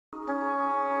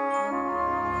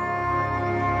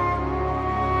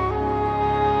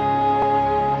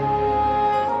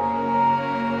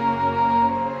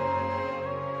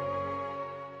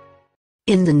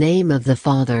In the name of the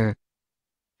Father,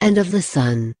 and of the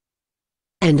Son,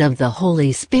 and of the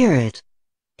Holy Spirit.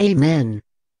 Amen.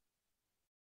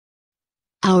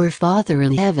 Our Father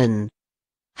in heaven,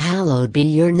 hallowed be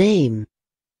your name.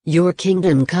 Your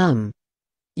kingdom come.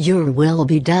 Your will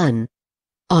be done,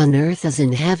 on earth as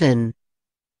in heaven.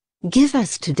 Give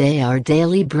us today our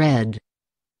daily bread.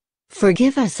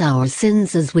 Forgive us our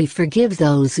sins as we forgive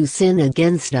those who sin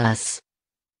against us.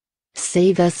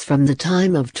 Save us from the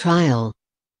time of trial,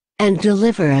 and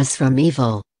deliver us from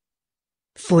evil.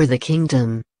 For the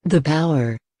kingdom, the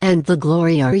power, and the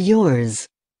glory are yours,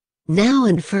 now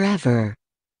and forever.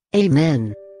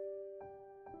 Amen.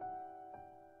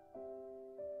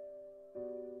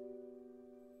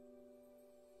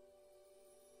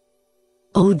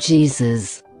 O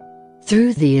Jesus,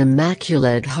 through the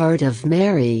Immaculate Heart of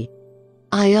Mary,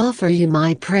 I offer you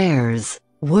my prayers,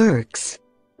 works,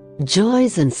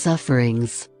 joys and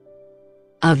sufferings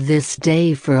of this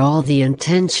day for all the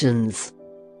intentions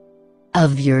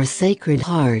of your Sacred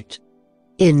Heart,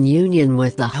 in union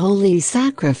with the holy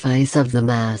sacrifice of the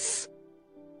Mass,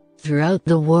 throughout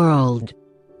the world,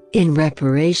 in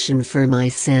reparation for my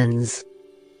sins,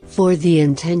 for the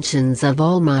intentions of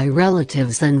all my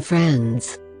relatives and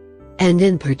friends, and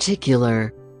in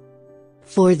particular,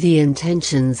 for the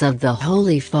intentions of the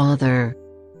Holy Father.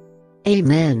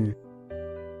 Amen.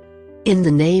 In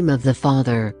the name of the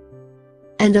Father,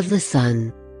 and of the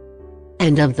Son,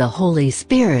 and of the Holy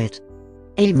Spirit.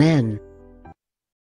 Amen.